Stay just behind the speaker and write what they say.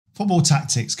Football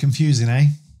tactics, confusing, eh?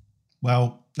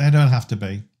 Well, they don't have to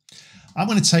be. I'm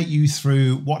going to take you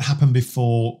through what happened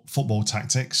before football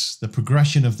tactics, the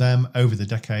progression of them over the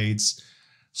decades,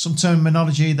 some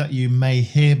terminology that you may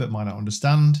hear but might not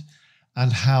understand,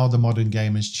 and how the modern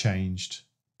game has changed.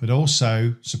 But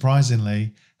also,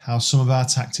 surprisingly, how some of our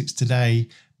tactics today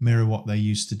mirror what they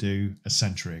used to do a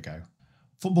century ago.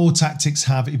 Football tactics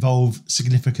have evolved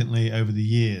significantly over the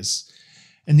years.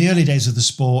 In the early days of the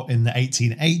sport in the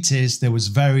 1880s, there was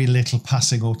very little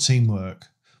passing or teamwork.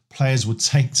 Players would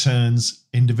take turns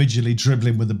individually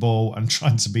dribbling with the ball and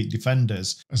trying to beat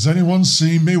defenders. Has anyone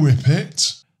seen me whip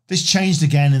it? This changed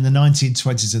again in the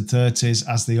 1920s and 30s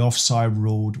as the offside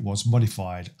rule was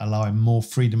modified, allowing more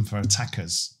freedom for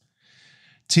attackers.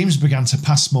 Teams began to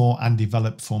pass more and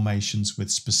develop formations with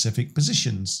specific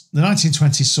positions. The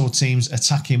 1920s saw teams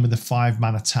attacking with a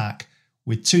 5-man attack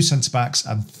with 2 centre-backs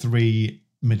and 3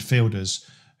 midfielders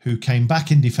who came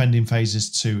back in defending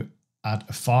phases to add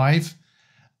a 5.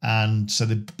 And so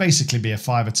there'd basically be a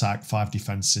 5 attack, 5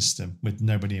 defence system with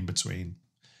nobody in between.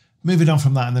 Moving on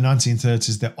from that, in the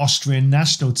 1930s, the Austrian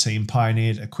national team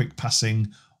pioneered a quick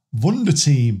passing Wunder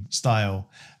team style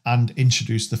and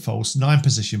introduced the false 9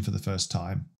 position for the first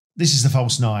time. This is the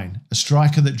false 9, a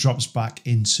striker that drops back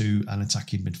into an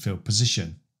attacking midfield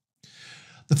position.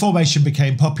 The formation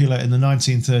became popular in the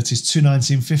 1930s to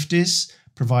 1950s,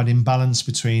 providing balance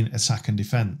between attack and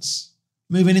defence.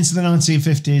 Moving into the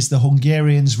 1950s, the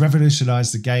Hungarians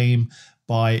revolutionised the game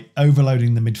by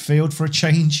overloading the midfield for a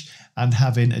change and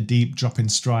having a deep dropping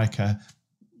striker,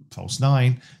 false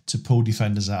 9, to pull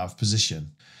defenders out of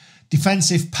position.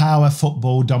 Defensive power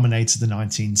football dominated the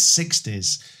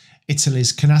 1960s.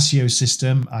 Italy's Canaccio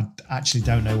system, I actually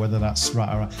don't know whether that's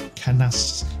right or right,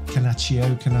 Canaccio,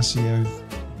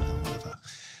 whatever,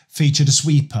 featured a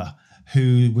sweeper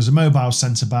who was a mobile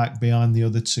centre-back behind the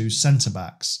other 2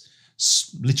 centre-backs,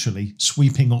 literally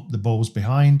sweeping up the balls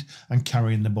behind and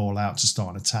carrying the ball out to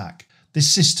start an attack.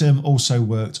 This system also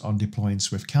worked on deploying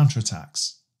swift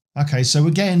counterattacks. Okay, so we're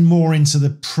getting more into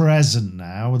the present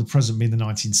now, the present being the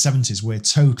 1970s, where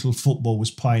total football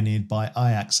was pioneered by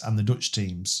Ajax and the Dutch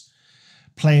teams.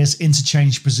 Players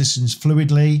interchanged positions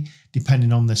fluidly,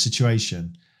 depending on their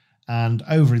situation. And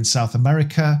over in South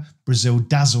America, Brazil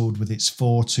dazzled with its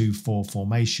 4-2-4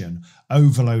 formation,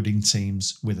 overloading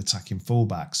teams with attacking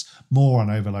fullbacks. More on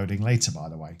overloading later, by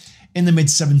the way. In the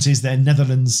mid-70s, their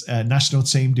Netherlands national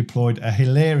team deployed a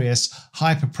hilarious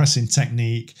hyper-pressing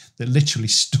technique that literally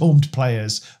stormed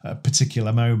players at a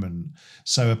particular moment.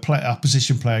 So a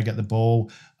opposition player get the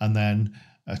ball, and then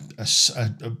a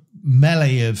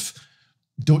melee of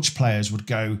Dutch players would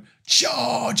go,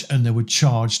 charge, and they would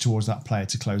charge towards that player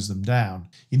to close them down.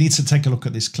 You need to take a look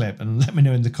at this clip and let me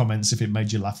know in the comments if it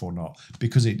made you laugh or not,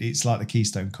 because it's like the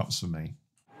Keystone Cops for me.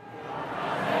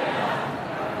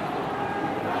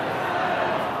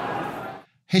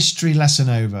 History lesson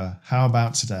over. How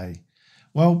about today?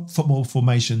 Well, football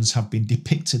formations have been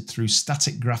depicted through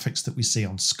static graphics that we see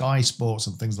on Sky Sports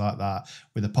and things like that,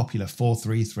 with a popular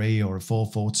 4-3-3 or a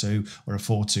 4-4-2 or a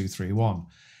 4-2-3-1.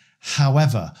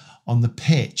 However, on the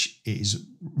pitch,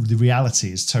 the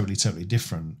reality is totally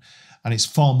different, and it's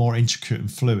far more intricate and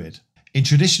fluid. In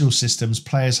traditional systems,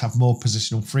 players have more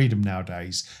positional freedom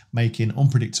nowadays, making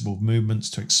unpredictable movements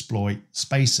to exploit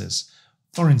spaces.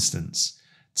 For instance,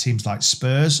 teams like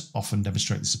Spurs often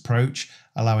demonstrate this approach,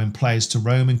 allowing players to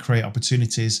roam and create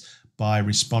opportunities by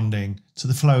responding to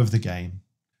the flow of the game.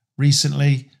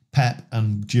 Recently, Pep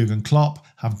and Jurgen Klopp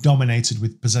have dominated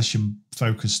with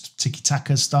possession-focused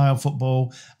tiki-taka style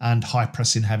football and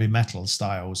high-pressing heavy metal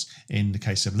styles in the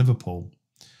case of Liverpool.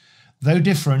 Though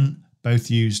different,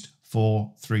 both used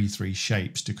 4-3-3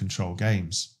 shapes to control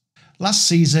games. Last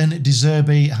season, De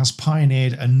Zerbi has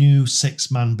pioneered a new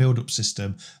 6-man build-up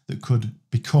system that could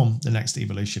become the next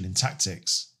evolution in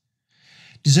tactics.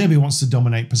 De Zerbi wants to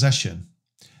dominate possession.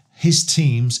 His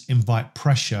teams invite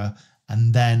pressure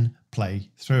and then play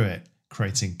through it,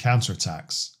 creating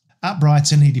counterattacks. At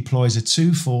Brighton, he deploys a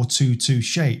 2-4-2-2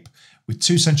 shape with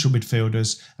 2 central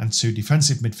midfielders and 2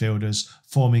 defensive midfielders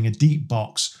forming a deep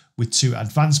box with 2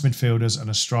 advanced midfielders and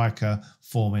a striker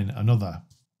forming another.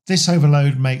 This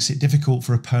overload makes it difficult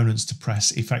for opponents to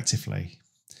press effectively.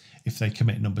 If they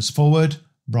commit numbers forward,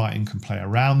 Brighton can play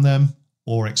around them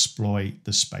or exploit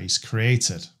the space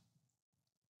created.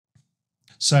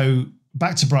 So,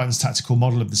 back to Brighton's tactical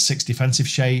model of the 6 defensive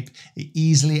shape, it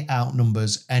easily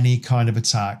outnumbers any kind of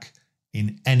attack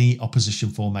in any opposition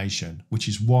formation, which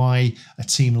is why a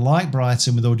team like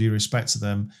Brighton, with all due respect to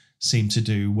them, seem to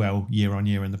do well year on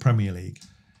year in the Premier League.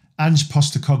 Ange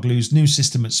Postecoglou's new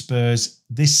system at Spurs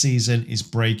this season is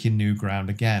breaking new ground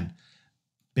again.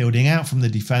 Building out from the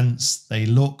defence, they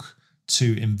look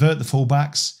to invert the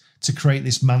fullbacks to create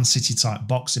this Man City type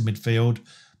box in midfield,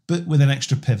 but with an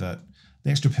extra pivot. The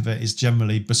extra pivot is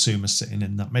generally Basuma sitting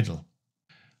in that middle.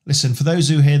 Listen, for those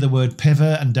who hear the word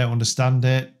pivot and don't understand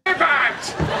it,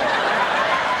 Pivot!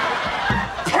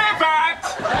 Pivot!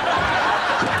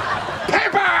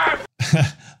 Pivot!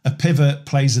 a pivot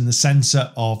plays in the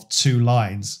centre of two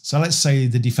lines. So let's say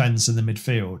the defence and the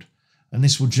midfield, and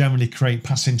this will generally create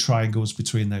passing triangles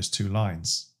between those two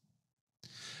lines.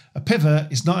 A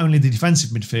pivot is not only the defensive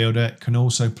midfielder, it can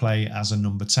also play as a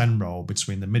number 10 role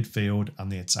between the midfield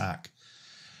and the attack,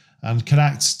 and can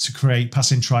act to create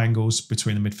passing triangles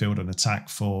between the midfield and attack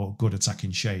for good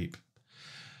attacking shape.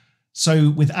 So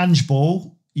with Ange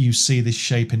ball, you see this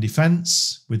shape in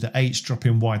defence, with the 8s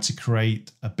dropping wide to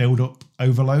create a build-up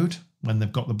overload when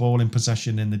they've got the ball in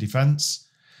possession in the defence.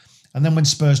 And then when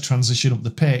Spurs transition up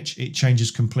the pitch, it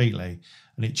changes completely,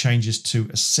 and it changes to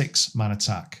a 6-man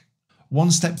attack.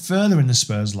 One step further in the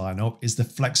Spurs lineup is the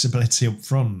flexibility up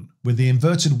front, with the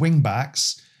inverted wing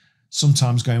backs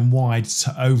sometimes going wide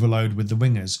to overload with the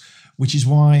wingers, which is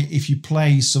why if you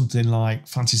play something like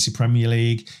Fantasy Premier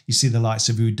League, you see the likes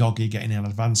of Udogie getting in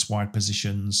advanced wide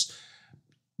positions,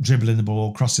 dribbling the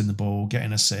ball, crossing the ball,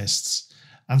 getting assists,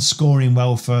 and scoring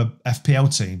well for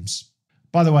FPL teams.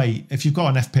 By the way, if you've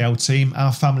got an FPL team,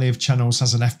 our family of channels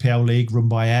has an FPL league run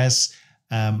by Ez.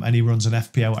 And he runs an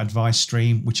FPL advice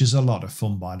stream, which is a lot of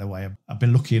fun, by the way. I've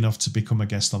been lucky enough to become a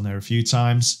guest on there a few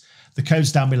times. The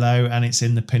code's down below and it's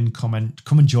in the pinned comment.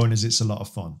 Come and join us, it's a lot of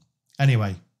fun.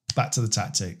 Anyway, back to the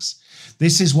tactics.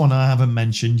 This is one I haven't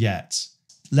mentioned yet.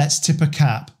 Let's tip a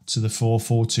cap to the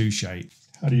 4-4-2 shape.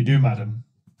 How do you do, madam?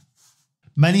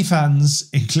 Many fans,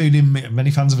 including me,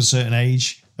 many fans of a certain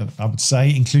age, I would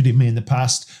say, including me in the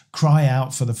past, cry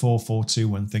out for the 4-4-2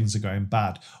 when things are going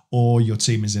bad or your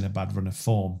team is in a bad run of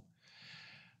form.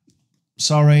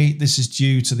 Sorry, this is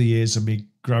due to the years of me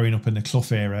growing up in the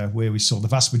Clough era where we saw the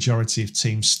vast majority of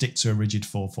teams stick to a rigid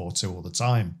 4-4-2 all the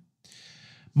time.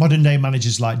 Modern day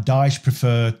managers like Dyche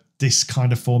prefer this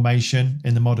kind of formation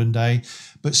in the modern day,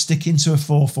 but sticking to a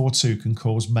 4-4-2 can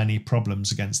cause many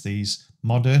problems against these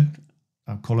modern,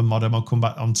 I'll call them modern, I'll come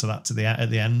back onto that at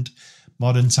the end,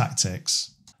 modern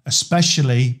tactics,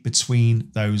 especially between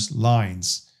those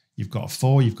lines. You've got a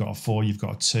 4, you've got a 4, you've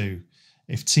got a 2.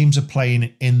 If teams are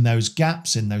playing in those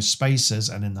gaps, in those spaces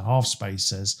and in the half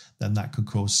spaces, then that could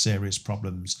cause serious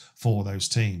problems for those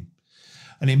teams.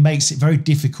 And it makes it very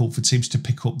difficult for teams to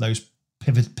pick up those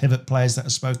pivot players that I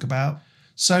spoke about.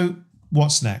 So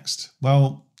what's next?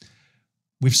 Well,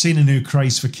 we've seen a new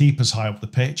craze for keepers high up the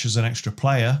pitch as an extra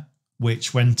player,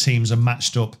 which when teams are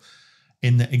matched up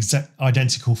in the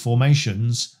identical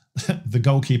formations, the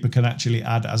goalkeeper can actually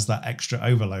add as that extra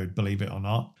overload, believe it or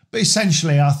not. But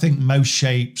essentially, I think most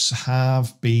shapes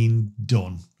have been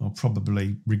done. I'll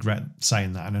probably regret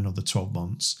saying that in another 12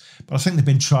 months. But I think they've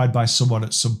been tried by someone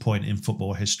at some point in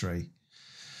football history.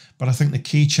 But I think the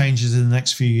key changes in the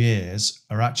next few years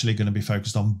are actually going to be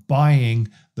focused on buying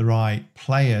the right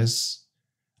players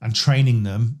and training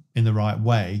them in the right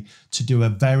way to do a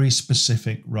very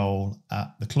specific role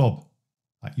at the club,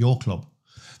 at your club.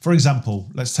 For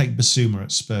example, let's take Basuma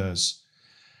at Spurs.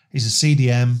 He's a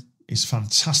CDM. He's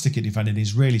fantastic at defending.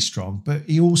 He's really strong, but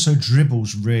he also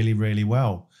dribbles really, really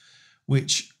well,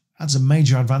 which adds a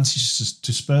major advantage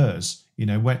to Spurs. You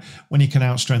know, when he can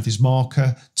outstrength his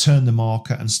marker, turn the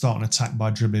marker and start an attack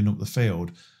by dribbling up the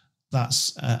field,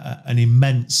 that's an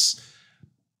immense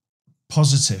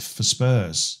positive for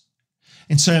Spurs.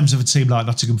 In terms of a team like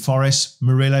Nottingham Forest,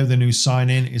 Murillo, the new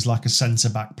signing, is like a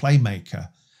centre-back playmaker,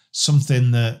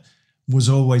 something that was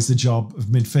always the job of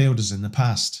midfielders in the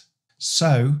past.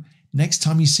 So next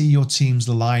time you see your team's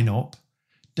lineup,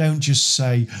 don't just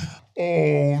say,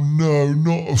 "Oh no,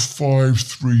 not a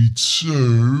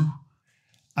 5-3-2.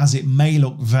 as it may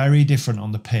look very different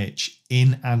on the pitch,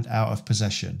 in and out of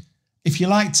possession. If you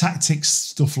like tactics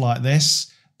stuff like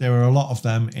this, there are a lot of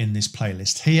them in this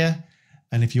playlist here.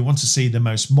 And if you want to see the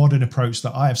most modern approach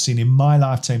that I have seen in my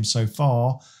lifetime so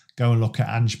far, go and look at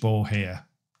Ange Ball here.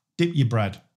 Dip your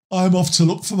bread. I'm off to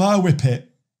look for my whippet.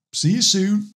 See you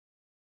soon.